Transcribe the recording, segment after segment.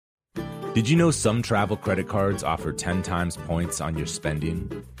Did you know some travel credit cards offer 10 times points on your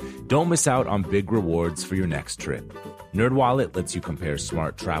spending? Don't miss out on big rewards for your next trip. NerdWallet lets you compare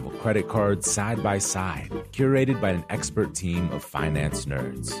smart travel credit cards side by side, curated by an expert team of finance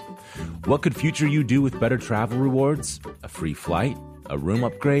nerds. What could future you do with better travel rewards? A free flight? A room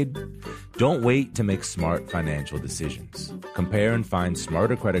upgrade? Don't wait to make smart financial decisions. Compare and find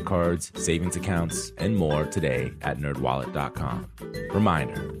smarter credit cards, savings accounts, and more today at nerdwallet.com.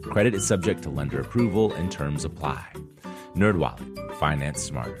 Reminder, credit is subject to lender approval and terms apply. NerdWallet, finance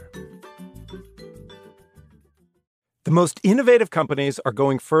smarter. The most innovative companies are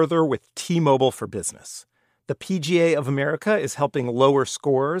going further with T-Mobile for Business. The PGA of America is helping lower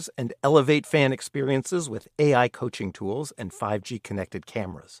scores and elevate fan experiences with AI coaching tools and 5G connected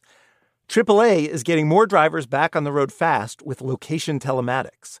cameras. AAA is getting more drivers back on the road fast with location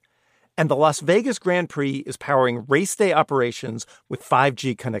telematics. And the Las Vegas Grand Prix is powering race day operations with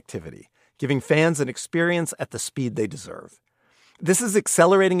 5G connectivity, giving fans an experience at the speed they deserve. This is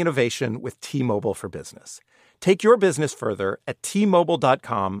accelerating innovation with T-Mobile for Business. Take your business further at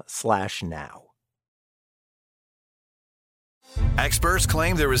T-Mobile.com/now. Experts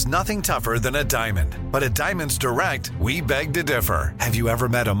claim there is nothing tougher than a diamond. But at Diamonds Direct, we beg to differ. Have you ever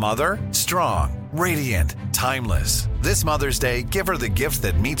met a mother? Strong, radiant, timeless. This Mother's Day, give her the gift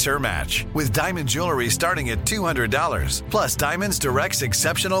that meets her match. With diamond jewelry starting at $200. Plus Diamonds Direct's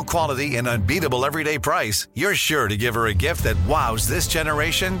exceptional quality and unbeatable everyday price, you're sure to give her a gift that wows this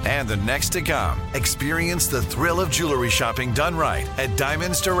generation and the next to come. Experience the thrill of jewelry shopping done right at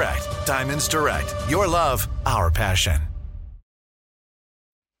Diamonds Direct. Diamonds Direct. Your love, our passion.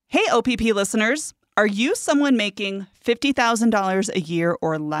 Hey, OPP listeners, are you someone making $50,000 a year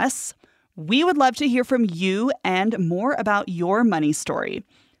or less? We would love to hear from you and more about your money story.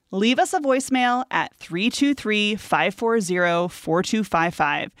 Leave us a voicemail at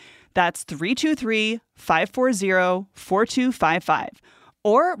 323-540-4255. That's 323-540-4255.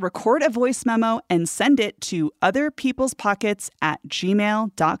 Or record a voice memo and send it to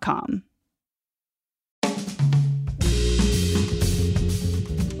otherpeoplespockets@gmail.com.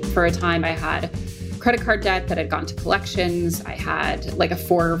 For a time, I had credit card debt that had gone to collections. I had like a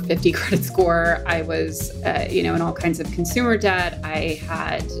 450 credit score. I was, in all kinds of consumer debt. I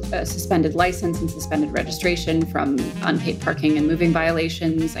had a suspended license and suspended registration from unpaid parking and moving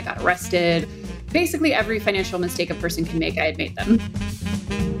violations. I got arrested. Basically, every financial mistake a person can make, I had made them.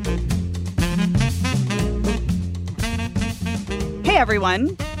 Hey,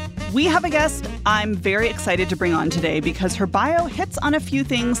 everyone. We have a guest I'm very excited to bring on today because her bio hits on a few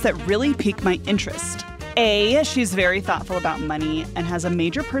things that really pique my interest. A, she's very thoughtful about money and has a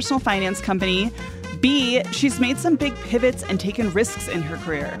major personal finance company. B, she's made some big pivots and taken risks in her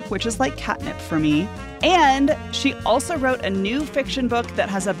career, which is like catnip for me. And she also wrote a new fiction book that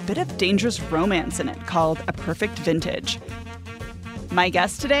has a bit of dangerous romance in it called A Perfect Vintage. My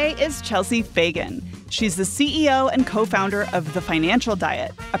guest today is Chelsea Fagan. She's the CEO and co-founder of The Financial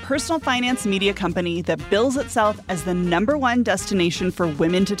Diet, a personal finance media company that bills itself as the #1 destination for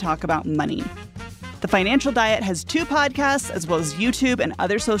women to talk about money. The Financial Diet has 2 podcasts, as well as YouTube and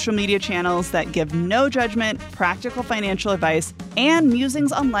other social media channels that give no judgment, practical financial advice, and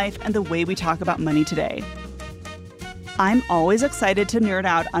musings on life and the way we talk about money today. I'm always excited to nerd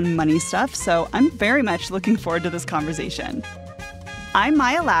out on money stuff, so I'm very much looking forward to this conversation. I'm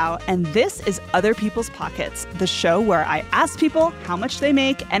Maya Lau, and this is Other People's Pockets, the show where I ask people how much they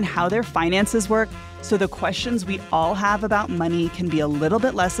make and how their finances work, so the questions we all have about money can be a little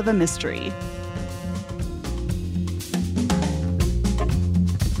bit less of a mystery.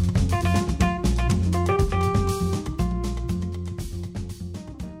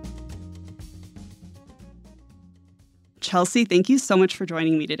 Chelsea, thank you so much for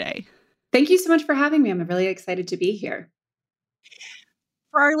joining me today. Thank you so much for having me. I'm really excited to be here.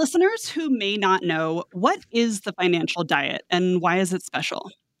 For our listeners who may not know, what is The Financial Diet and why is it special?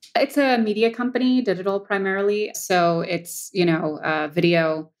 It's a media company, digital primarily. So it's,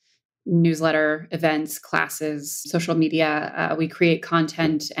 video, newsletter, events, classes, social media. We create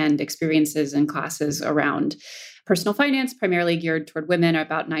content and experiences and classes around personal finance, primarily geared toward women.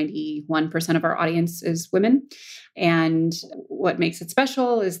 About 91% of our audience is women. And what makes it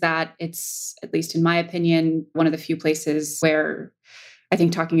special is that it's, at least in my opinion, one of the few places where I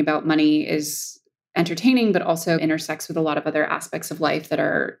think talking about money is entertaining, but also intersects with a lot of other aspects of life that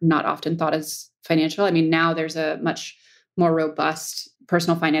are not often thought as financial. I mean, now there's a much more robust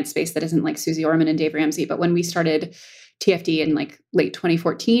personal finance space that isn't like Susie Orman and Dave Ramsey. But when we started TFD in like late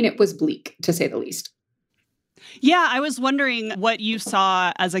 2014, it was bleak, to say the least. Yeah, I was wondering what you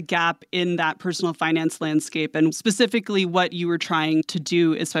saw as a gap in that personal finance landscape and specifically what you were trying to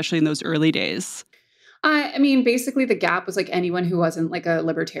do, especially in those early days. I mean, basically, the gap was like anyone who wasn't like a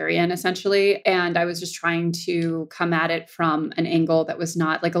libertarian, essentially. And I was just trying to come at it from an angle that was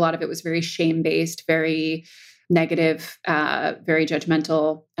not like a lot of it was very shame based, very negative, very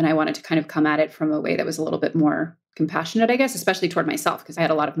judgmental. And I wanted to kind of come at it from a way that was a little bit more compassionate, I guess, especially toward myself, because I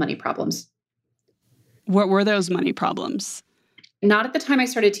had a lot of money problems. What were those money problems? Not at the time I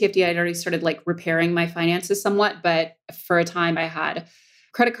started TFD. I'd already started like repairing my finances somewhat, but for a time I had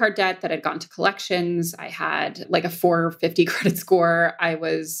credit card debt that had gone to collections. I had like a 450 credit score. I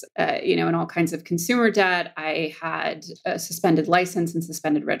was, in all kinds of consumer debt. I had a suspended license and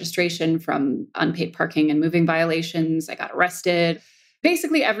suspended registration from unpaid parking and moving violations. I got arrested.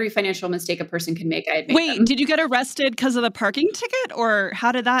 Basically, every financial mistake a person can make, I had made them. Did you get arrested because of the parking ticket, or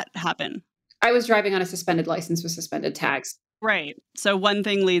how did that happen? I was driving on a suspended license with suspended tags. Right. So one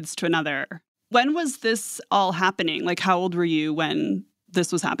thing leads to another. When was this all happening? Like, how old were you when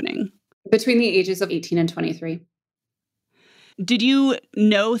this was happening? Between the ages of 18 and 23. Did you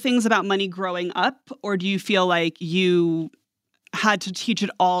know things about money growing up, or do you feel like you had to teach it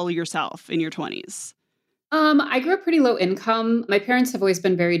all yourself in your 20s? I grew up pretty low income. My parents have always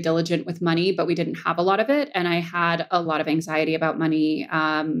been very diligent with money, but we didn't have a lot of it. And I had a lot of anxiety about money.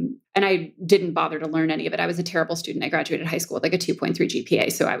 And I didn't bother to learn any of it. I was a terrible student. I graduated high school with like a 2.3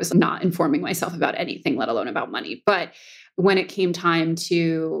 GPA. So I was not informing myself about anything, let alone about money. But when it came time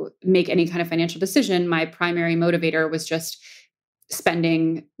to make any kind of financial decision, my primary motivator was just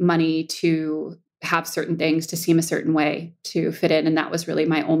spending money to have certain things, to seem a certain way, to fit in. And that was really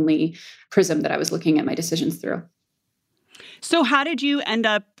my only prism that I was looking at my decisions through. So how did you end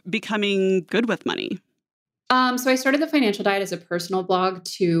up becoming good with money? So I started the Financial Diet as a personal blog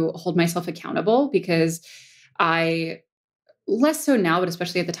to hold myself accountable, because I, less so now, but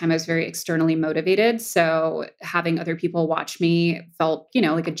especially at the time, I was very externally motivated. So having other people watch me felt,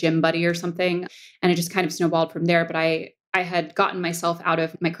 like a gym buddy or something. And it just kind of snowballed from there. But I had gotten myself out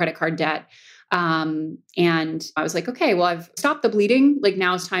of my credit card debt. And I was like, okay, well, I've stopped the bleeding. Like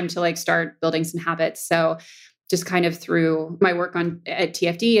now it's time to like start building some habits. So just kind of through my work at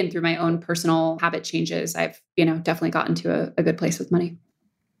TFD and through my own personal habit changes, I've, definitely gotten to a good place with money.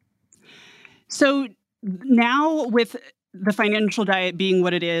 So now with the Financial Diet being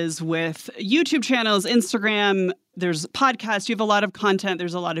what it is, with YouTube channels, Instagram, there's podcasts, you have a lot of content,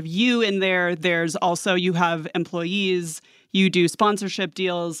 there's a lot of you in there. There's also, you have employees, you do sponsorship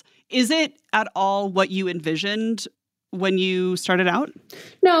deals. Is it at all what you envisioned when you started out?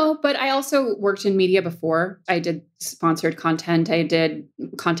 No, but I also worked in media before. I did sponsored content. I did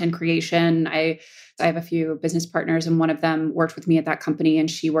content creation. I have a few business partners, and one of them worked with me at that company,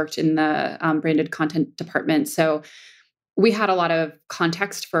 and she worked in the branded content department. So we had a lot of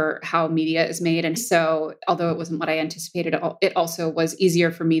context for how media is made. And so although it wasn't what I anticipated, it also was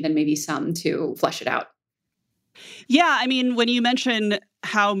easier for me than maybe some to flesh it out. Yeah, I mean, when you mention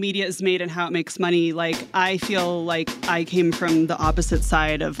how media is made and how it makes money, like, I feel like I came from the opposite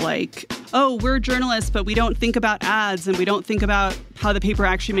side of like, oh, we're journalists, but we don't think about ads and we don't think about how the paper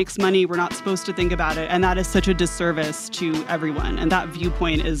actually makes money. We're not supposed to think about it. And that is such a disservice to everyone. And that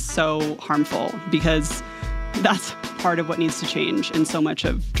viewpoint is so harmful, because that's part of what needs to change in so much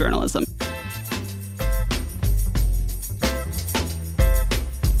of journalism.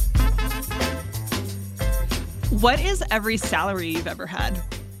 What is every salary you've ever had?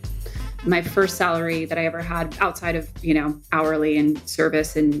 My first salary that I ever had outside of, hourly and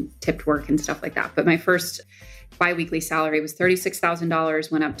service and tipped work and stuff like that. But my first biweekly salary was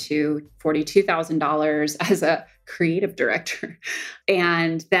 $36,000, went up to $42,000 as a creative director.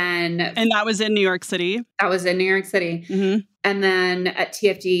 And that was in New York City? That was in New York City. Mm-hmm. And then at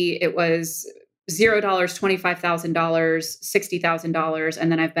TFD, it was $0, $25,000, $60,000.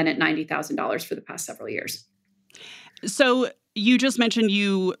 And then I've been at $90,000 for the past several years. So you just mentioned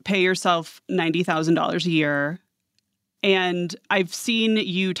you pay yourself $90,000 a year. And I've seen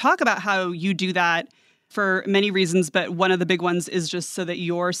you talk about how you do that for many reasons, but one of the big ones is just so that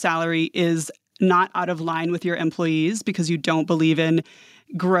your salary is not out of line with your employees, because you don't believe in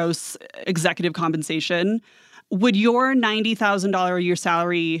gross executive compensation. Would your $90,000 a year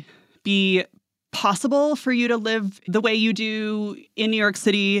salary be possible for you to live the way you do in New York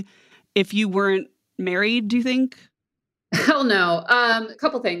City if you weren't married, do you think? Hell no. A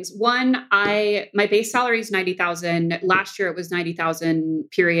couple things. One, my base salary is $90,000. Last year it was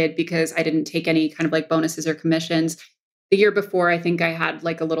 $90,000 period, because I didn't take any kind of like bonuses or commissions. The year before, I think I had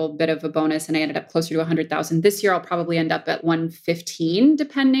like a little bit of a bonus and I ended up closer to 100,000. This year, I'll probably end up at 115,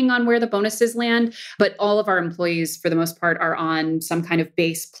 depending on where the bonuses land. But all of our employees, for the most part, are on some kind of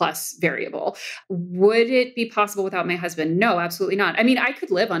base plus variable. Would it be possible without my husband? No, absolutely not. I mean, I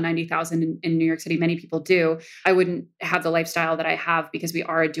could live on 90,000 in New York City. Many people do. I wouldn't have the lifestyle that I have because we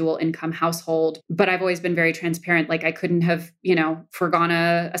are a dual income household. But I've always been very transparent. Like I couldn't have, forgone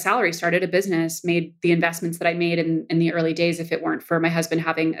a salary, started a business, made the investments that I made in the early days if it weren't for my husband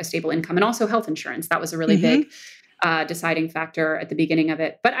having a stable income and also health insurance. That was a really big deciding factor at the beginning of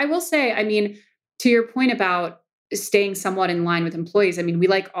it. But I will say, I mean, to your point about staying somewhat in line with employees, I mean, we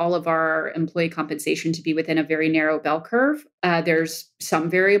like all of our employee compensation to be within a very narrow bell curve. There's some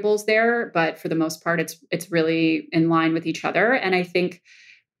variables there, but for the most part, it's really in line with each other. And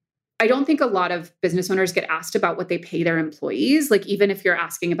I don't think a lot of business owners get asked about what they pay their employees. Like, even if you're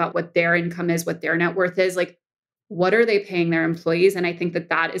asking about what their income is, what their net worth is, like, what are they paying their employees? And I think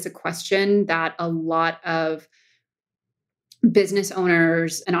that is a question that a lot of business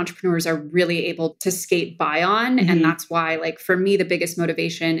owners and entrepreneurs are really able to skate by on. Mm-hmm. And that's why, like, for me, the biggest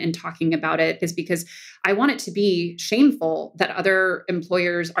motivation in talking about it is because I want it to be shameful that other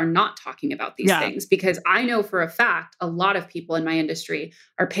employers are not talking about these things, because I know for a fact, a lot of people in my industry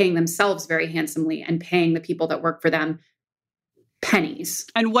are paying themselves very handsomely and paying the people that work for them pennies.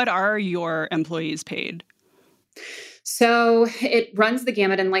 And what are your employees paid? So it runs the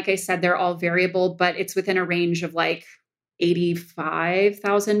gamut. And like I said, they're all variable, but it's within a range of like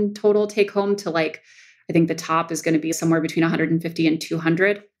 85,000 total take home to like, I think the top is going to be somewhere between 150 and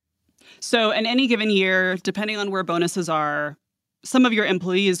 200. So in any given year, depending on where bonuses are, some of your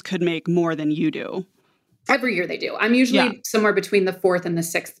employees could make more than you do. Every year they do. I'm usually somewhere between the fourth and the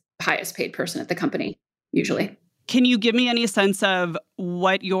sixth highest paid person at the company, usually. Can you give me any sense of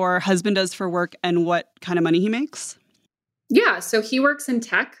what your husband does for work and what kind of money he makes? Yeah, so he works in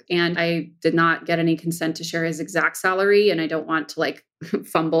tech, and I did not get any consent to share his exact salary, and I don't want to like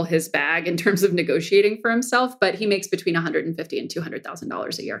fumble his bag in terms of negotiating for himself, but he makes between $150,000 and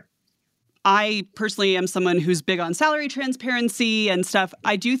 $200,000 a year. I personally am someone who's big on salary transparency and stuff.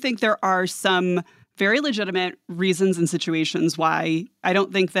 I do think there are some very legitimate reasons and situations why I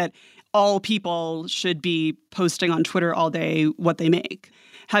don't think that all people should be posting on Twitter all day what they make.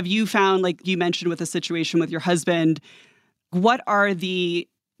 Have you found, like you mentioned with the situation with your husband, what are the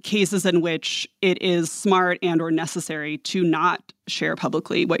cases in which it is smart and or necessary to not share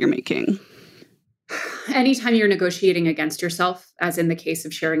publicly what you're making? Anytime you're negotiating against yourself, as in the case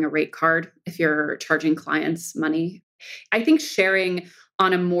of sharing a rate card, if you're charging clients money, I think sharing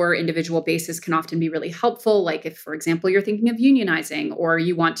on a more individual basis can often be really helpful. Like if, for example, you're thinking of unionizing or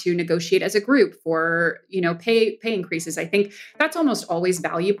you want to negotiate as a group for, pay increases. I think that's almost always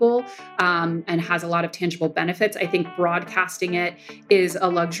valuable and has a lot of tangible benefits. I think broadcasting it is a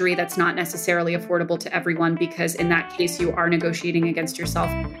luxury that's not necessarily affordable to everyone, because in that case, you are negotiating against yourself.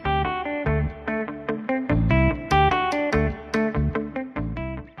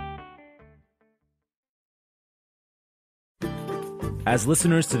 As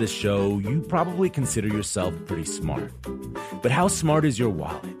listeners to this show, you probably consider yourself pretty smart. But how smart is your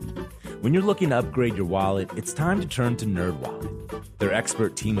wallet? When you're looking to upgrade your wallet, it's time to turn to NerdWallet. Their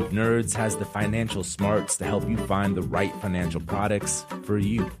expert team of nerds has the financial smarts to help you find the right financial products for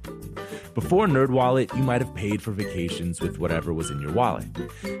you. Before NerdWallet, you might have paid for vacations with whatever was in your wallet.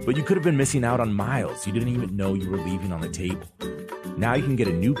 But you could have been missing out on miles you didn't even know you were leaving on the table. Now you can get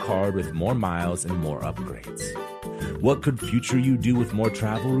a new card with more miles and more upgrades. What could future you do with more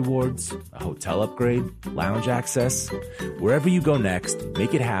travel rewards? A hotel upgrade? Lounge access? Wherever you go next,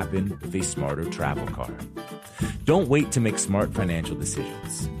 make it happen with a smarter travel card. Don't wait to make smart financial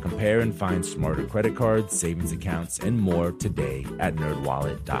decisions. Compare and find smarter credit cards, savings accounts, and more today at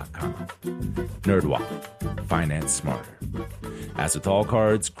nerdwallet.com. NerdWallet. Finance smarter. As with all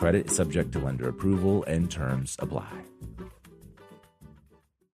cards, credit is subject to lender approval and terms apply.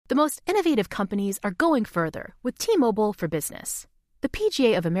 The most innovative companies are going further with T-Mobile for Business. The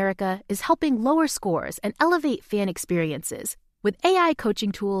PGA of America is helping lower scores and elevate fan experiences with AI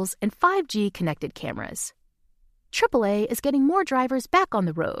coaching tools and 5G connected cameras. AAA is getting more drivers back on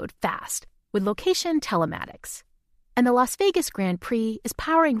the road fast with location telematics. And the Las Vegas Grand Prix is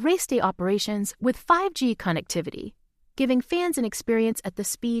powering race day operations with 5G connectivity, giving fans an experience at the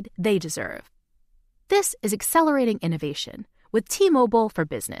speed they deserve. This is accelerating innovation with T-Mobile for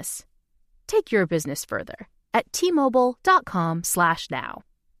Business. Take your business further at T-Mobile.com/now.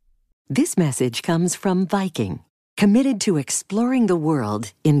 This message comes from Viking, committed to exploring the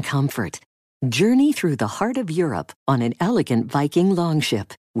world in comfort. Journey through the heart of Europe on an elegant Viking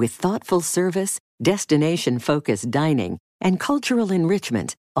longship with thoughtful service, destination-focused dining, and cultural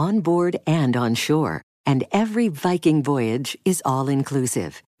enrichment on board and on shore. And every Viking voyage is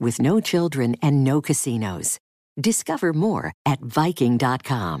all-inclusive, with no children and no casinos. Discover more at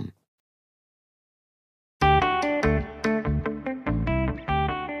Viking.com.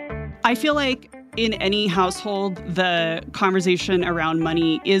 I feel like in any household, the conversation around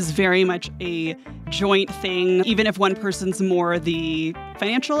money is very much a joint thing. Even if one person's more the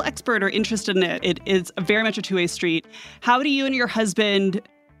financial expert or interested in it, it is very much a two-way street. How do you and your husband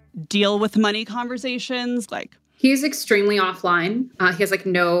deal with money conversations? He's extremely offline. He has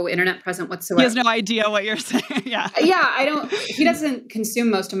no internet presence whatsoever. He has no idea what you're saying. Yeah. Yeah, he doesn't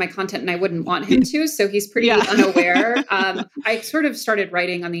consume most of my content and I wouldn't want him to. So he's pretty unaware. I sort of started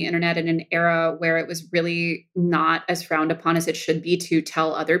writing on the internet in an era where it was really not as frowned upon as it should be to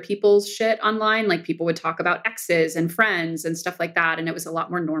tell other people's shit online. Like people would talk about exes and friends and stuff like that. And it was a lot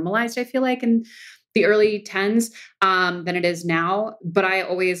more normalized, I feel like, in the early 10s than it is now. But I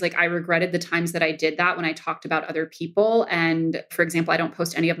always I regretted the times that I did that when I talked about other people. And for example, I don't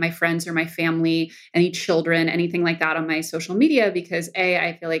post any of my friends or my family, any children, anything like that on my social media because A,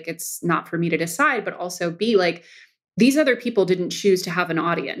 I feel like it's not for me to decide, but also B, these other people didn't choose to have an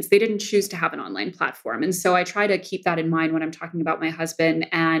audience. They didn't choose to have an online platform. And so I try to keep that in mind when I'm talking about my husband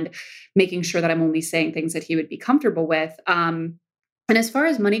and making sure that I'm only saying things that he would be comfortable with. And as far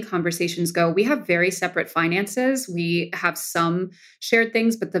as money conversations go, we have very separate finances. We have some shared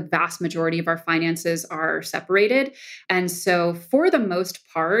things, but the vast majority of our finances are separated. And so for the most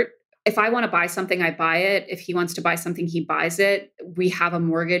part, if I want to buy something, I buy it. If he wants to buy something, he buys it. We have a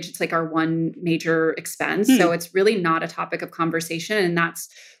mortgage. It's our one major expense. So it's really not a topic of conversation. And that's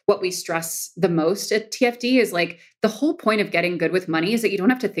what we stress the most at TFD is the whole point of getting good with money is that you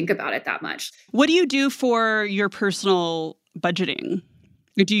don't have to think about it that much. What do you do for your personal budgeting?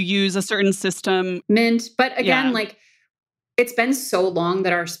 Do you use a certain system? Mint. But again, it's been so long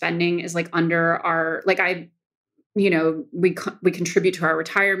that our spending is under our, we contribute to our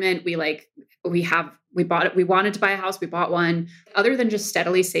retirement. We wanted to buy a house. We bought one. Other than just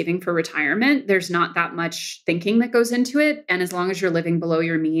steadily saving for retirement, there's not that much thinking that goes into it. And as long as you're living below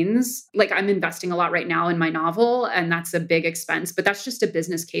your means, I'm investing a lot right now in my novel and that's a big expense, but that's just a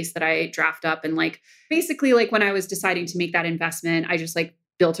business case that I draft up. And basically when I was deciding to make that investment, I just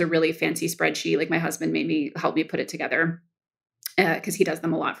built a really fancy spreadsheet. My husband help me put it together. Because he does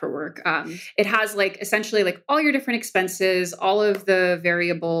them a lot for work. It has essentially all your different expenses, all of the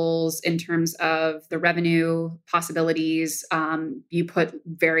variables in terms of the revenue possibilities. You put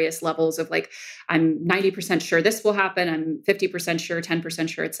various levels of I'm 90% sure this will happen. I'm 50% sure, 10%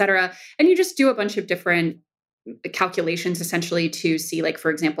 sure, et cetera. And you just do a bunch of different calculations essentially to see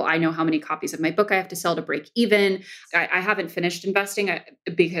for example, I know how many copies of my book I have to sell to break even. I haven't finished investing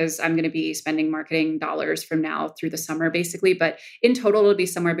because I'm going to be spending marketing dollars from now through the summer basically. But in total, it'll be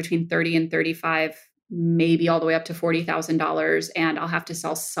somewhere between 30 and 35, maybe all the way up to $40,000. And I'll have to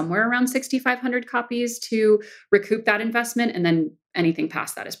sell somewhere around 6,500 copies to recoup that investment. And then anything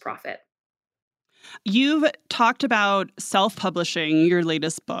past that is profit. You've talked about self-publishing your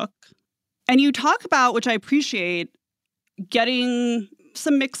latest book. And you talk about, which I appreciate, getting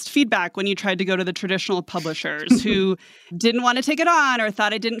some mixed feedback when you tried to go to the traditional publishers who didn't want to take it on or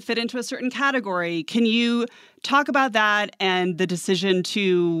thought it didn't fit into a certain category. Can you talk about that and the decision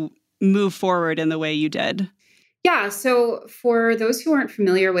to move forward in the way you did? Yeah. So for those who aren't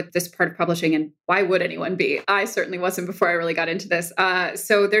familiar with this part of publishing, and why would anyone be? I certainly wasn't before I really got into this.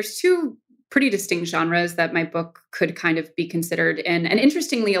 So there's two pretty distinct genres that my book could kind of be considered in. And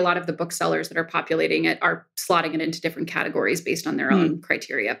interestingly, a lot of the booksellers that are populating it are slotting it into different categories based on their own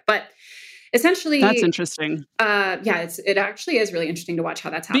criteria. But essentially, that's interesting. It actually is really interesting to watch how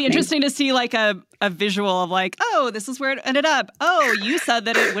that's happening. Be interesting to see a visual of oh, this is where it ended up. Oh, you said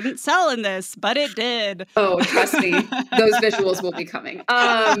that it wouldn't sell in this, but it did. Oh, trust me, those visuals will be coming.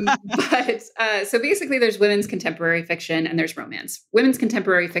 So basically there's women's contemporary fiction and there's romance. Women's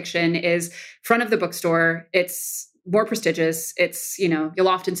contemporary fiction is front of the bookstore. It's more prestigious. It's, you'll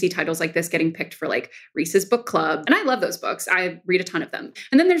often see titles like this getting picked for Reese's Book Club. And I love those books. I read a ton of them.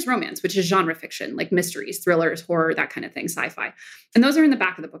 And then there's romance, which is genre fiction, mysteries, thrillers, horror, that kind of thing, sci-fi. And those are in the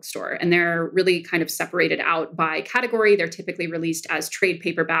back of the bookstore. And they're really kind of separated out by category. They're typically released as trade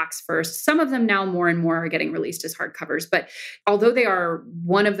paperbacks first. Some of them now more and more are getting released as hardcovers. But although they are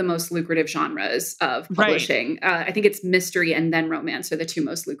one of the most lucrative genres of publishing, I think it's mystery and then romance are the two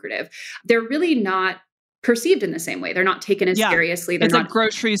most lucrative. They're really not perceived in the same way. They're not taken as seriously. It's a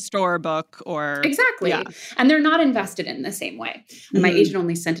grocery store book or... Exactly. Yeah. And they're not invested in the same way. My agent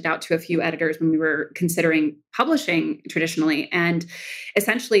only sent it out to a few editors when we were considering publishing traditionally. And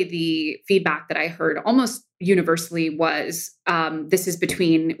essentially the feedback that I heard almost universally was, this is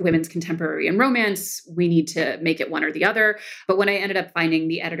between women's contemporary and romance. We need to make it one or the other. But when I ended up finding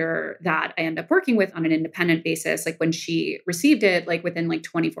the editor that I ended up working with on an independent basis, like when she received it, like within like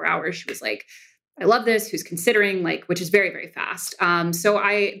 24 hours, she was like, I love this, who's considering, like, which is very, very fast. So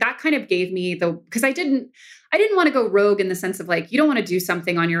that kind of gave me because I didn't want to go rogue in the sense of like, you don't want to do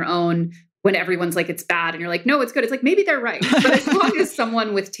something on your own when everyone's like, it's bad. And you're like, no, it's good. It's like, maybe they're right. But as long as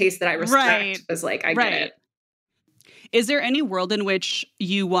someone with taste that I respect was like, I get it. Is there any world in which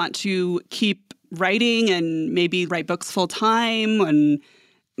you want to keep writing and maybe write books full time and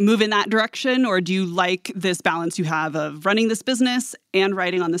move in that direction? Or do you like this balance you have of running this business and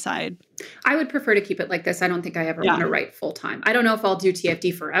writing on the side? I would prefer to keep it like this. I don't think I ever want to write full time. I don't know if I'll do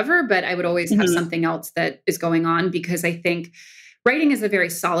TFD forever, but I would always have something else that is going on, because I think writing is a very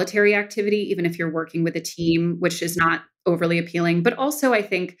solitary activity, even if you're working with a team, which is not overly appealing. But also I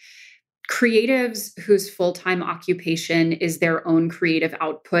think creatives whose full-time occupation is their own creative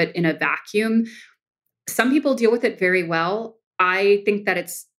output in a vacuum, some people deal with it very well. I think that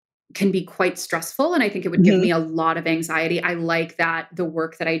can be quite stressful, and I think it would give me a lot of anxiety. I like that the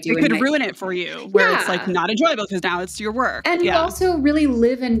work that I do could ruin it for you, where it's like not enjoyable because now it's your work. And you also really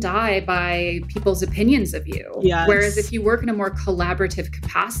live and die by people's opinions of you. Yes. Whereas if you work in a more collaborative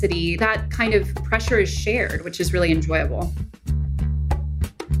capacity, that kind of pressure is shared, which is really enjoyable.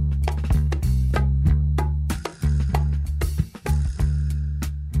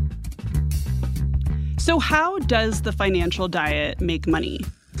 So how does the financial diet make money?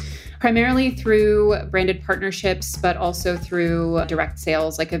 Primarily through branded partnerships, but also through direct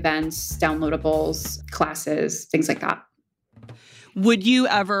sales like events, downloadables, classes, things like that. Would you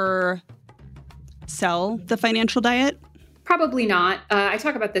ever sell the financial diet? Probably not. I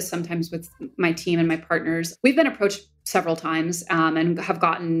talk about this sometimes with my team and my partners. We've been approached several times and have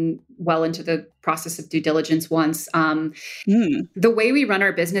gotten well into the process of due diligence once. The way we run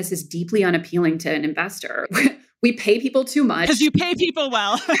our business is deeply unappealing to an investor. We pay people too much. Because you pay people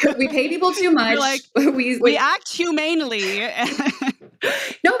well. We pay people too much. You're like, we act humanely.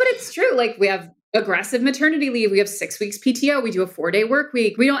 No, but it's true. Like, we have aggressive maternity leave. We have 6 weeks PTO. We do a 4-day work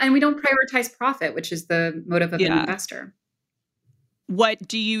week. We don't prioritize profit, which is the motive of an investor. What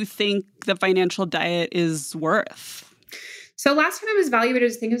do you think the financial diet is worth? So last time it was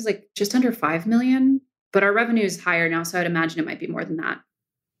evaluated, I think it was like just under 5 million, but our revenue is higher now. So I'd imagine it might be more than that.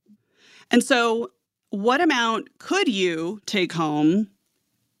 And so what amount could you take home,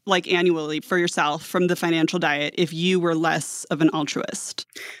 like annually for yourself from the financial diet if you were less of an altruist?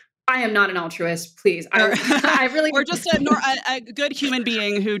 I am not an altruist, please. I really... Or just a good human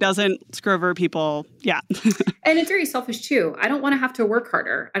being who doesn't screw over people. Yeah. And it's very selfish too. I don't want to have to work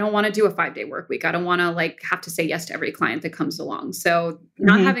harder. I don't want to do a 5-day work week. I don't want to have to say yes to every client that comes along. So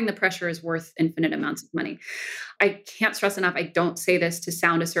not having the pressure is worth infinite amounts of money. I can't stress enough. I don't say this to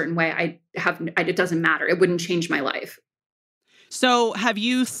sound a certain way. It doesn't matter. It wouldn't change my life. So have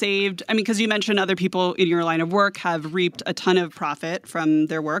you saved, because you mentioned other people in your line of work have reaped a ton of profit from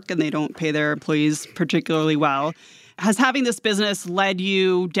their work and they don't pay their employees particularly well. Has having this business led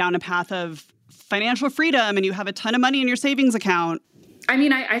you down a path of financial freedom and you have a ton of money in your savings account?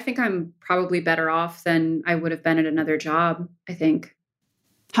 I think I'm probably better off than I would have been at another job, I think.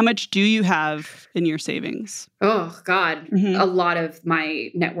 How much do you have in your savings? Oh, God. A lot of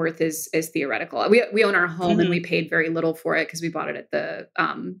my net worth is theoretical. We own our home and we paid very little for it because we bought it at the...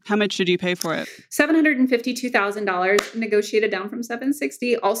 How much did you pay for it? $752,000, negotiated down from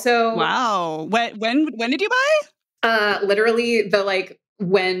 $760,000. Also... Wow. When did you buy? Literally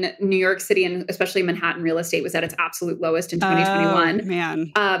when New York City and especially Manhattan real estate was at its absolute lowest in 2021. Oh,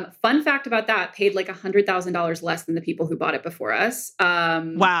 man. Fun fact about that, paid like $100,000 less than the people who bought it before us.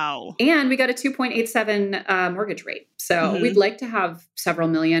 Wow. And we got a 2.87 mortgage rate. So we'd like to have several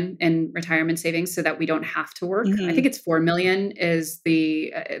million in retirement savings so that we don't have to work. I think it's 4 million is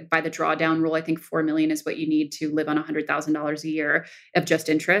by the drawdown rule, I think 4 million is what you need to live on $100,000 a year of just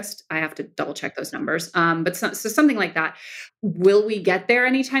interest. I have to double check those numbers. But so something like that. Will we get there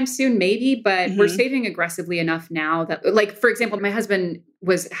anytime soon? Maybe, but we're saving aggressively enough now that, for example, my husband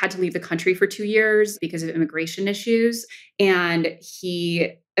had to leave the country for 2 years because of immigration issues. And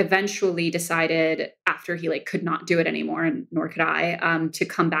he eventually decided after he could not do it anymore, and nor could I, to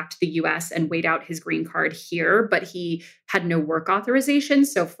come back to the US and wait out his green card here, but he had no work authorization.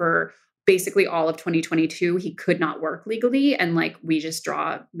 So for basically all of 2022, he could not work legally. And like, we just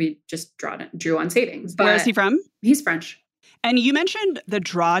drew on savings. But where is he from? He's French. And you mentioned the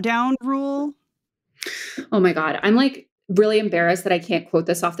drawdown rule. Oh my God. I'm like really embarrassed that I can't quote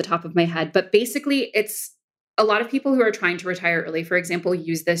this off the top of my head, but basically it's a lot of people who are trying to retire early, for example,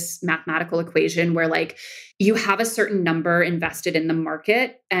 use this mathematical equation where like you have a certain number invested in the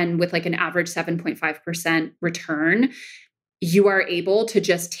market, and with like an average 7.5% return, you are able to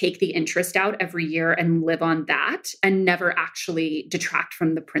just take the interest out every year and live on that and never actually detract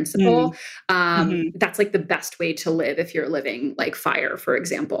from the principal. That's like the best way to live if you're living like FIRE, for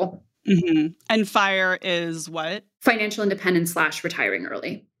example. And FIRE is what? Financial independence / retiring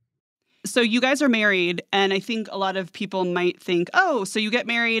early. So you guys are married, and I think a lot of people might think, oh, so you get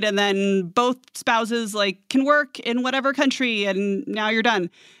married and then both spouses like can work in whatever country and now you're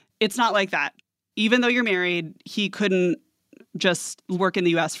done. It's not like that. Even though you're married, he couldn't just work in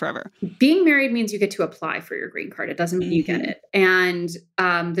the U.S. forever. Being married means you get to apply for your green card. It doesn't mean you get it. And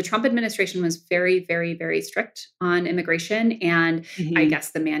the Trump administration was very, very, very strict on immigration. And I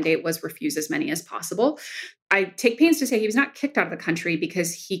guess the mandate was refuse as many as possible. I take pains to say he was not kicked out of the country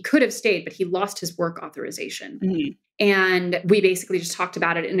because he could have stayed, but he lost his work authorization. And we basically just talked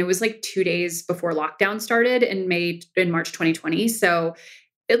about it. And it was like 2 days before lockdown started in March 2020. So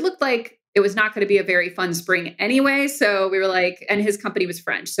it looked like it was not going to be a very fun spring anyway. So we were like, and his company was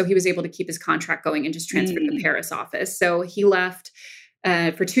French. So he was able to keep his contract going and just transferred to the Paris office. So he left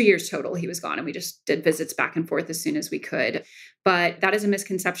for 2 years total. He was gone, and we just did visits back and forth as soon as we could. But that is a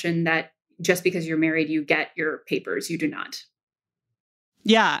misconception that just because you're married, you get your papers. You do not.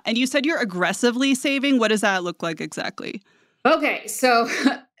 Yeah. And you said you're aggressively saving. What does that look like exactly? Okay. So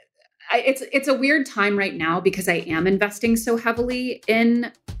it's a weird time right now because I am investing so heavily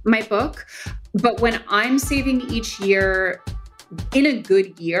in my book. But when I'm saving each year, in a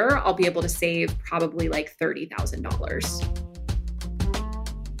good year, I'll be able to save probably like $30,000.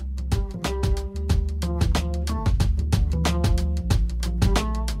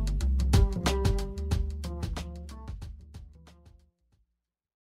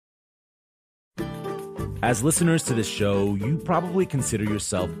 As listeners to this show, you probably consider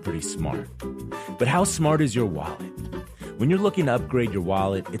yourself pretty smart. But how smart is your wallet? When you're looking to upgrade your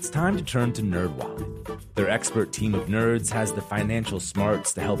wallet, it's time to turn to NerdWallet. Their expert team of nerds has the financial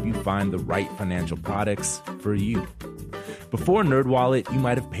smarts to help you find the right financial products for you. Before NerdWallet, you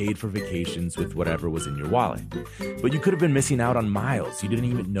might have paid for vacations with whatever was in your wallet. But you could have been missing out on miles you didn't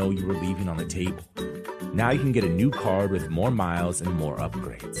even know you were leaving on the table. Now you can get a new card with more miles and more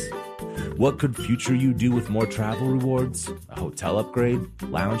upgrades. What could future you do with more travel rewards? A hotel upgrade?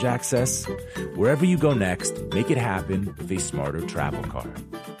 Lounge access? Wherever you go next, make it happen with a smarter travel card.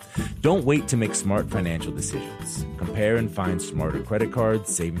 Don't wait to make smart financial decisions. Compare and find smarter credit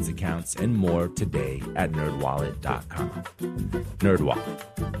cards, savings accounts, and more today at nerdwallet.com.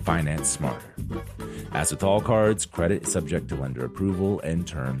 NerdWallet. Finance smarter. As with all cards, credit is subject to lender approval and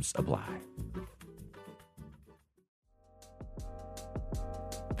terms apply.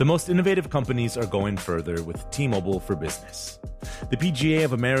 The most innovative companies are going further with T-Mobile for Business. The PGA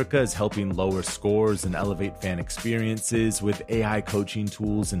of America is helping lower scores and elevate fan experiences with AI coaching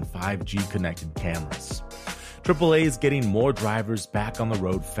tools and 5G connected cameras. AAA is getting more drivers back on the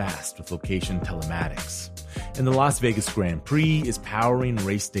road fast with location telematics. And the Las Vegas Grand Prix is powering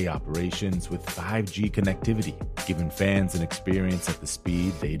race day operations with 5G connectivity, giving fans an experience at the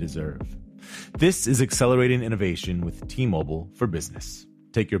speed they deserve. This is accelerating innovation with T-Mobile for Business.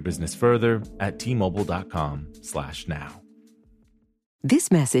 Take your business further at T-Mobile.com/now. This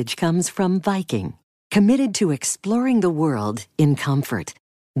message comes from Viking, committed to exploring the world in comfort.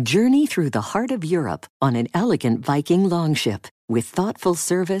 Journey through the heart of Europe on an elegant Viking longship with thoughtful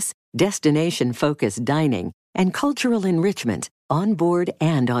service, destination-focused dining, and cultural enrichment on board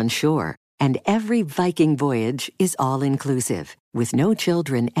and on shore. And every Viking voyage is all-inclusive, with no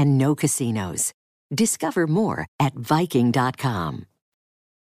children and no casinos. Discover more at Viking.com.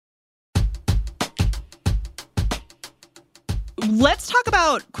 Let's talk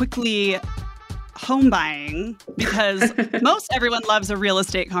about quickly home buying, because most everyone loves a real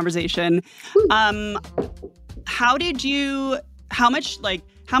estate conversation. How much did you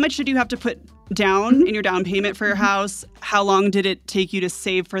have to put down in your down payment for your house? How long did it take you to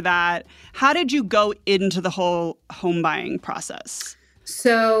save for that? How did you go into the whole home buying process?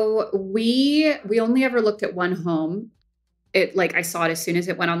 So we only ever looked at one home. I saw it as soon as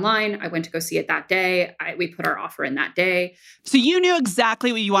it went online. I went to go see it that day. We put our offer in that day. So you knew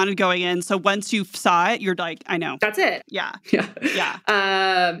exactly what you wanted going in. So once you saw it, you're like, I know. That's it. Yeah.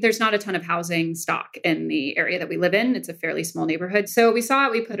 Yeah. There's not a ton of housing stock in the area that we live in. It's a fairly small neighborhood. So we saw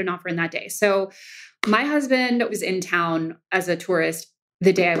it. We put an offer in that day. So my husband was in town as a tourist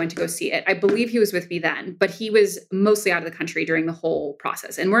the day I went to go see it. I believe he was with me then, but he was mostly out of the country during the whole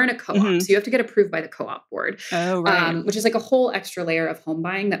process. And we're in a co-op. So you have to get approved by the co-op board, which is like a whole extra layer of home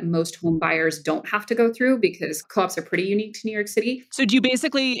buying that most home buyers don't have to go through because co-ops are pretty unique to New York City. So do you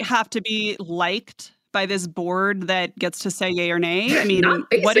basically have to be liked by this board that gets to say yay or nay? I mean,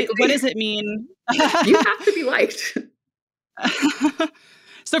 what does it mean? You have to be liked.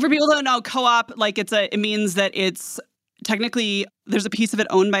 So for people who don't know, co-op, like it means that it's technically there's a piece of it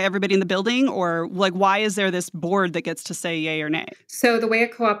owned by everybody in the building, or like why is there this board that gets to say yay or nay? So the way a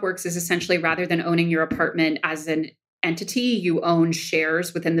co-op works is essentially rather than owning your apartment as an entity, you own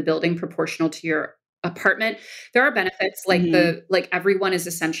shares within the building proportional to your apartment. There are benefits like everyone is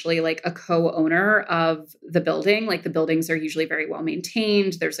essentially like a co-owner of the building. Like the buildings are usually very well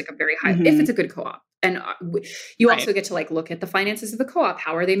maintained. There's like a very high, if it's a good co-op. And you also get to like look at the finances of the co-op.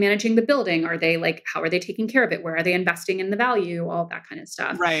 How are they managing the building? How are they taking care of it? Where are they investing in the value? All that kind of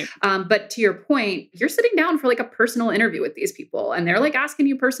stuff. Right. But to your point, you're sitting down for like a personal interview with these people and they're like asking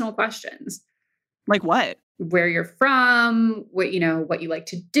you personal questions. Like what? Where you're from, what you like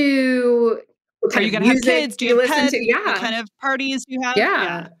to do. Are you going to have kids? Do you have pets? Yeah. What kind of parties do you have?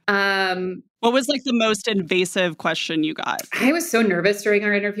 Yeah. What was like the most invasive question you got? I was so nervous during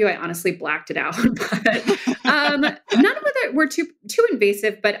our interview. I honestly blacked it out. But none of it were too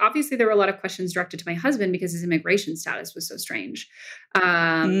invasive. But obviously there were a lot of questions directed to my husband because his immigration status was so strange.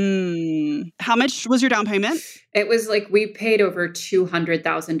 How much was your down payment? It was like we paid over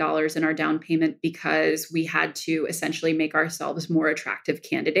 $200,000 in our down payment because we had to essentially make ourselves more attractive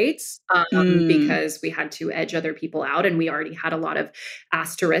candidates because we had to edge other people out. And we already had a lot of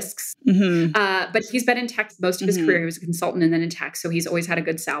asterisks. But he's been in tech most of his career. He was a consultant and then in tech. So he's always had a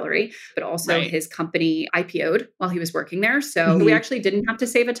good salary, but also his company IPO'd while he was working there. So we actually didn't have to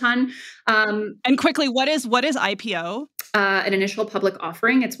save a ton. And quickly, what is IPO? An initial public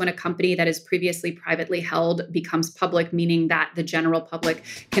offering. It's when a company that is previously privately held becomes public, meaning that the general public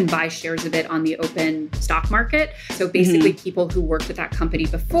can buy shares of it on the open stock market. So basically people who worked at that company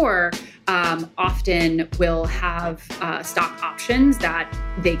before often will have stock options that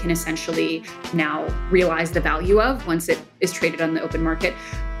they can essentially now realize the value of once it is traded on the open market.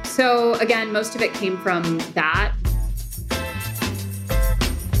 So again, most of it came from that.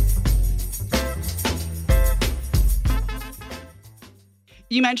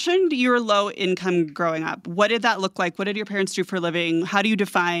 You mentioned you were low income growing up. What did that look like? What did your parents do for a living? How do you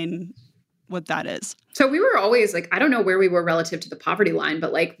define what that is? So we were always like, I don't know where we were relative to the poverty line,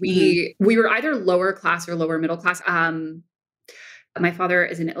 but like we were either lower class or lower middle class. My father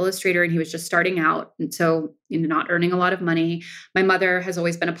is an illustrator and he was just starting out. And so, not earning a lot of money. My mother has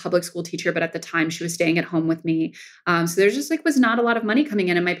always been a public school teacher, but at the time she was staying at home with me. So there's just was not a lot of money coming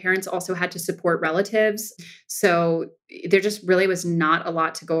in. And my parents also had to support relatives. So there just really was not a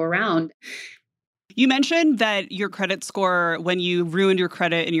lot to go around. You mentioned that your credit score, when you ruined your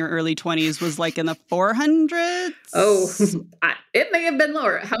credit in your early 20s, was like in the 400s? Oh, it may have been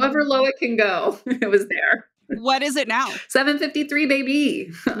lower. However low it can go, it was there. What is it now? 753,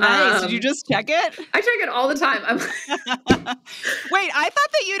 baby. Nice. Did you just check it? I check it all the time. Wait, I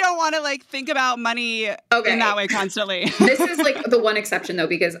thought that you don't want to think about money in that way constantly. This is the one exception though,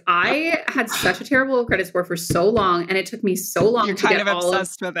 because I had such a terrible credit score for so long and it took me so long to get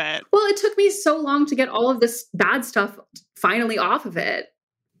obsessed with it. Well, it took me so long to get all of this bad stuff finally off of it.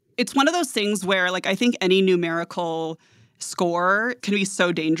 It's one of those things where I think any numerical score can be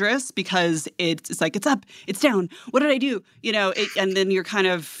so dangerous because it's like, it's up, it's down. What did I do? And then you kind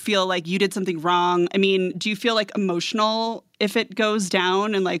of feel like you did something wrong. I mean, do you feel emotional if it goes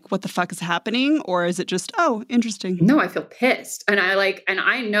down and what the fuck is happening? Or is it just, oh, interesting? No, I feel pissed. And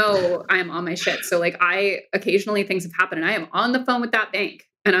I know I'm on my shit. So occasionally things have happened and I am on the phone with that bank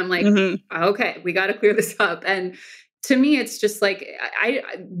and I'm like, okay, we got to clear this up. And to me, it's just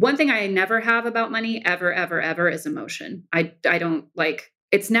one thing I never have about money ever, ever, ever is emotion. I don't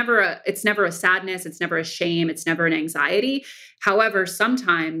it's never a sadness. It's never a shame. It's never an anxiety. However,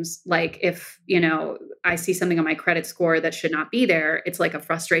 sometimes if, I see something on my credit score that should not be there, it's like a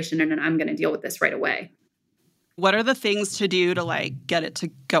frustration and I'm going to deal with this right away. What are the things to do to get it to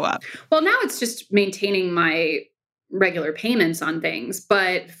go up? Well, now it's just maintaining my regular payments on things.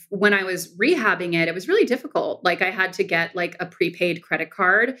 But when I was rehabbing it, it was really difficult. Like I had to get like a prepaid credit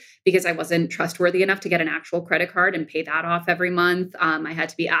card because I wasn't trustworthy enough to get an actual credit card and pay that off every month. I had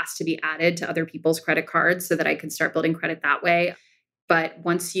to be asked to be added to other people's credit cards so that I could start building credit that way. But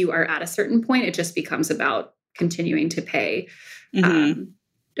once you are at a certain point, it just becomes about continuing to pay on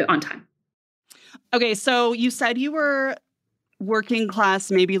time. Okay, so you said you were working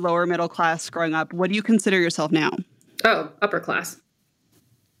class, maybe lower middle class growing up. What do you consider yourself now? Oh, upper class.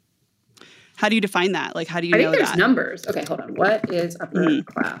 How do you define that? Like, how do you know that? I think there's numbers. Okay, hold on. What is upper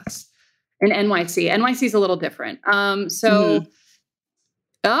class? In NYC. NYC is a little different.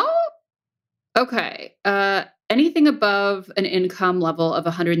 Okay. Anything above an income level of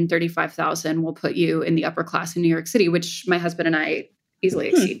 $135,000 will put you in the upper class in New York City, which my husband and I easily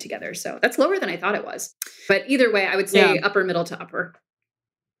exceed together. So that's lower than I thought it was. But either way, I would say upper middle to upper.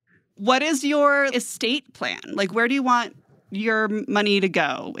 What is your estate plan? Like, where do you want your money to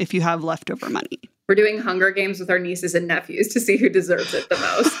go if you have leftover money? We're doing Hunger Games with our nieces and nephews to see who deserves it the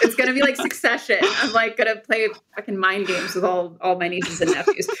most. It's going to be like Succession. I'm like going to play fucking mind games with all my nieces and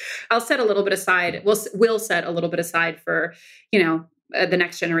nephews. I'll set a little bit aside. We'll set a little bit aside for, the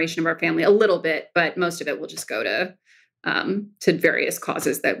next generation of our family, a little bit, but most of it will just go to various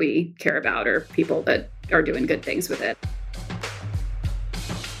causes that we care about or people that are doing good things with it.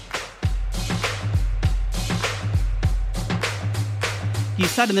 You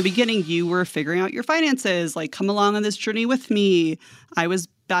said in the beginning you were figuring out your finances, like come along on this journey with me. I was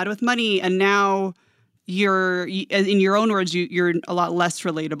bad with money. And now you're, in your own words, you're a lot less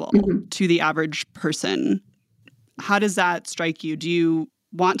relatable to the average person. How does that strike you? Do you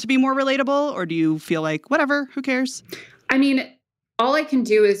want to be more relatable or do you feel like, whatever, who cares? I mean, all I can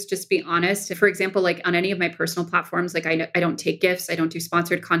do is just be honest. For example, like on any of my personal platforms, like I don't take gifts. I don't do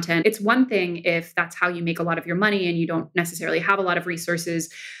sponsored content. It's one thing if that's how you make a lot of your money and you don't necessarily have a lot of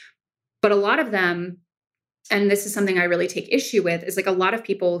resources. But a lot of them, and this is something I really take issue with, is like a lot of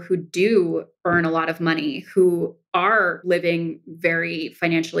people who do earn a lot of money, who are living very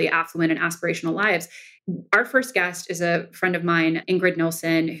financially affluent and aspirational lives. Our first guest is a friend of mine, Ingrid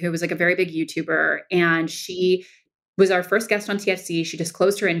Nilsson, who was like a very big YouTuber. And she was our first guest on TFC. She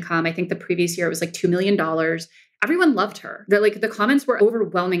disclosed her income. I think the previous year it was like $2 million. Everyone loved her. The comments were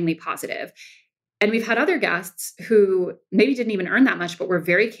overwhelmingly positive. And we've had other guests who maybe didn't even earn that much, but were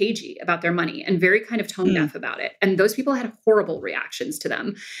very cagey about their money and very kind of tone deaf about it. And those people had horrible reactions to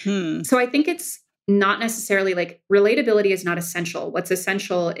them. So I think it's not necessarily like relatability is not essential. What's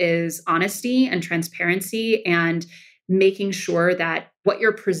essential is honesty and transparency and making sure that what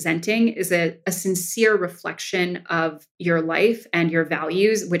you're presenting is a sincere reflection of your life and your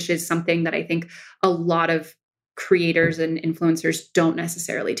values, which is something that I think a lot of creators and influencers don't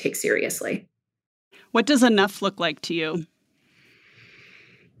necessarily take seriously. What does enough look like to you?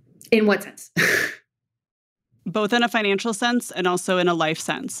 In what sense? Both in a financial sense and also in a life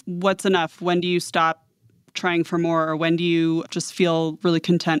sense. What's enough? When do you stop trying for more, or when do you just feel really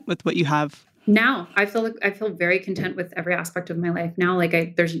content with what you have? Now, I feel very content with every aspect of my life now.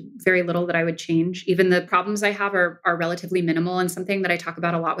 Like there's very little that I would change. Even the problems I have are relatively minimal. And something that I talk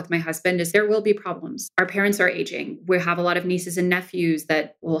about a lot with my husband is there will be problems. Our parents are aging. We have a lot of nieces and nephews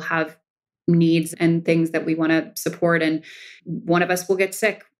that will have needs and things that we want to support. And one of us will get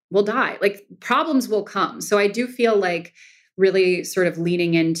sick, we'll die. Like problems will come. So I do feel like really sort of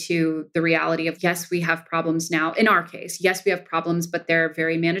leaning into the reality of, yes, we have problems now. In our case, yes, we have problems, but they're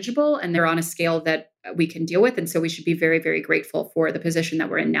very manageable and they're on a scale that we can deal with. And so we should be very, very grateful for the position that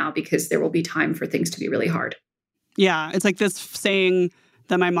we're in now, because there will be time for things to be really hard. Yeah. It's like this saying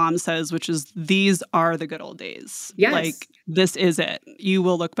that my mom says, which is, these are the good old days. Yes. Like, this is it. You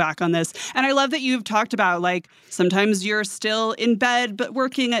will look back on this. And I love that you've talked about, like, sometimes you're still in bed, but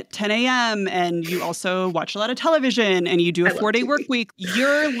working at 10 a.m. And you also watch a lot of television and you do a 4-day work week.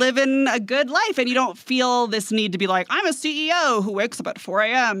 You're living a good life and you don't feel this need to be like, I'm a CEO who wakes up at 4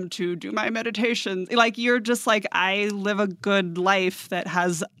 a.m. to do my meditation. Like, you're just like, I live a good life that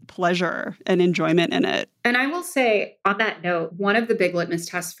has pleasure and enjoyment in it. And I will say on that note, one of the big litmus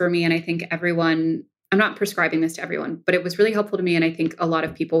tests for me, and I think everyone, I'm not prescribing this to everyone, but it was really helpful to me. And I think a lot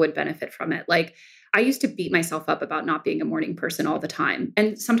of people would benefit from it. Like, I used to beat myself up about not being a morning person all the time.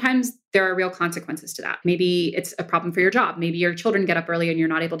 And sometimes there are real consequences to that. Maybe it's a problem for your job. Maybe your children get up early and you're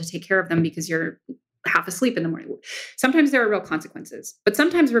not able to take care of them because you're half asleep in the morning. Sometimes there are real consequences, but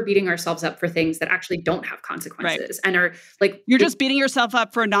sometimes we're beating ourselves up for things that actually don't have consequences and are like, you're just beating yourself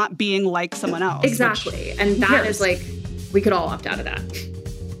up for not being like someone else. Exactly. And that is like, we could all opt out of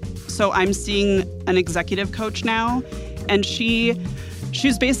that. So I'm seeing an executive coach now, and she's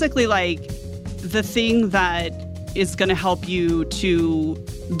basically like, the thing that is going to help you to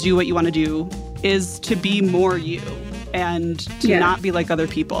do what you want to do is to be more you and to not be like other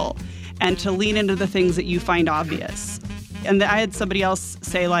people and to lean into the things that you find obvious. And I had somebody else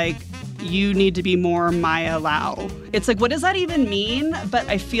say, like, you need to be more Maya Lau. It's like, what does that even mean? But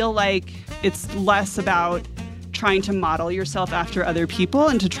I feel like it's less about trying to model yourself after other people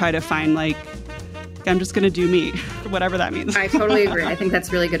and to try to find, like, I'm just going to do me, whatever that means. I totally agree. I think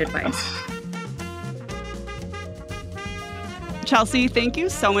that's really good advice. Chelsea, thank you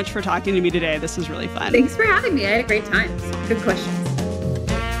so much for talking to me today. This was really fun. Thanks for having me. I had a great time. Good questions.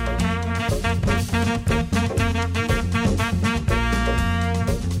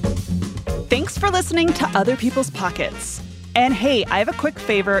 Thanks for listening to Other People's Pockets. And hey, I have a quick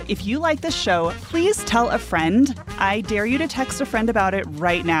favor. If you like this show, please tell a friend. I dare you to text a friend about it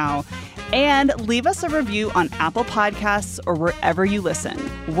right now. And leave us a review on Apple Podcasts or wherever you listen.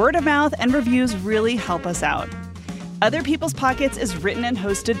 Word of mouth and reviews really help us out. Other People's Pockets is written and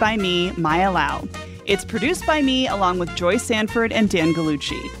hosted by me, Maya Lau. It's produced by me along with Joy Sanford and Dan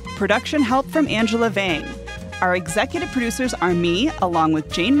Gallucci. Production help from Angela Vang. Our executive producers are me, along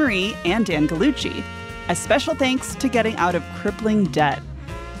with Jane Marie and Dan Gallucci. A special thanks to Getting Out of Crippling Debt.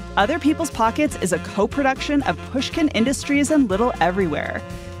 Other People's Pockets is a co-production of Pushkin Industries and Little Everywhere.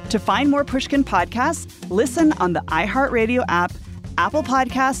 To find more Pushkin podcasts, listen on the iHeartRadio app, Apple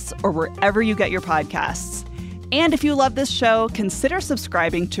Podcasts, or wherever you get your podcasts. And if you love this show, consider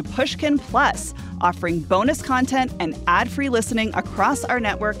subscribing to Pushkin Plus, offering bonus content and ad-free listening across our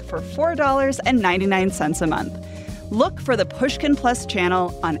network for $4.99 a month. Look for the Pushkin Plus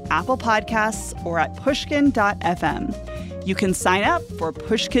channel on Apple Podcasts or at pushkin.fm. You can sign up for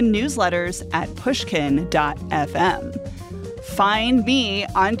Pushkin newsletters at pushkin.fm. Find me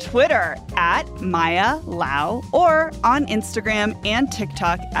on Twitter at Maya Lau or on Instagram and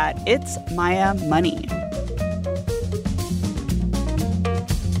TikTok at It's Maya Money.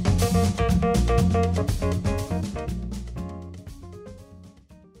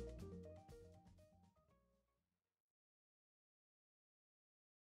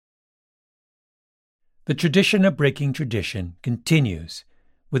 The tradition of breaking tradition continues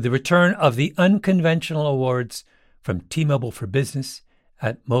with the return of the Unconventional Awards from T-Mobile for Business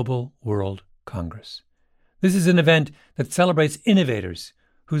at Mobile World Congress. This is an event that celebrates innovators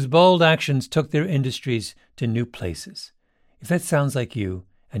whose bold actions took their industries to new places. If that sounds like you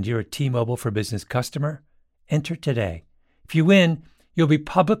and you're a T-Mobile for Business customer, enter today. If you win, you'll be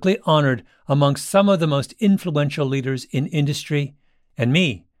publicly honored amongst some of the most influential leaders in industry. And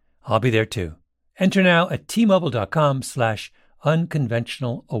me, I'll be there too. Enter now at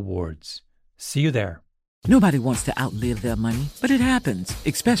tmobile.com/unconventional awards. See you there. Nobody wants to outlive their money, but it happens,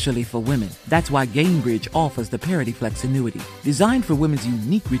 especially for women. That's why Gainbridge offers the Parity Flex annuity, designed for women's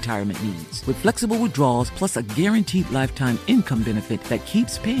unique retirement needs, with flexible withdrawals plus a guaranteed lifetime income benefit that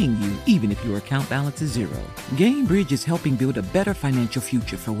keeps paying you even if your account balance is zero. Gainbridge is helping build a better financial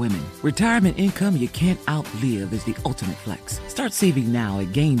future for women. Retirement income you can't outlive is the ultimate flex. Start saving now at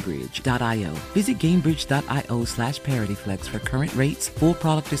Gainbridge.io. Visit Gainbridge.io/ParityFlex for current rates, full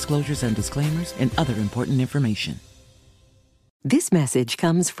product disclosures and disclaimers, and other important information. This message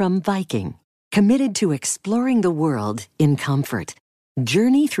comes from Viking, committed to exploring the world in comfort.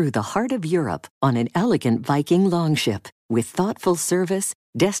 Journey through the heart of Europe on an elegant Viking longship with thoughtful service,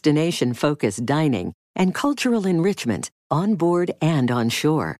 destination-focused dining, and cultural enrichment on board and on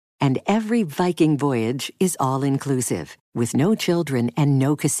shore. And every Viking voyage is all-inclusive, with no children and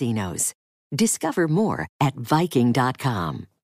no casinos. Discover more at Viking.com.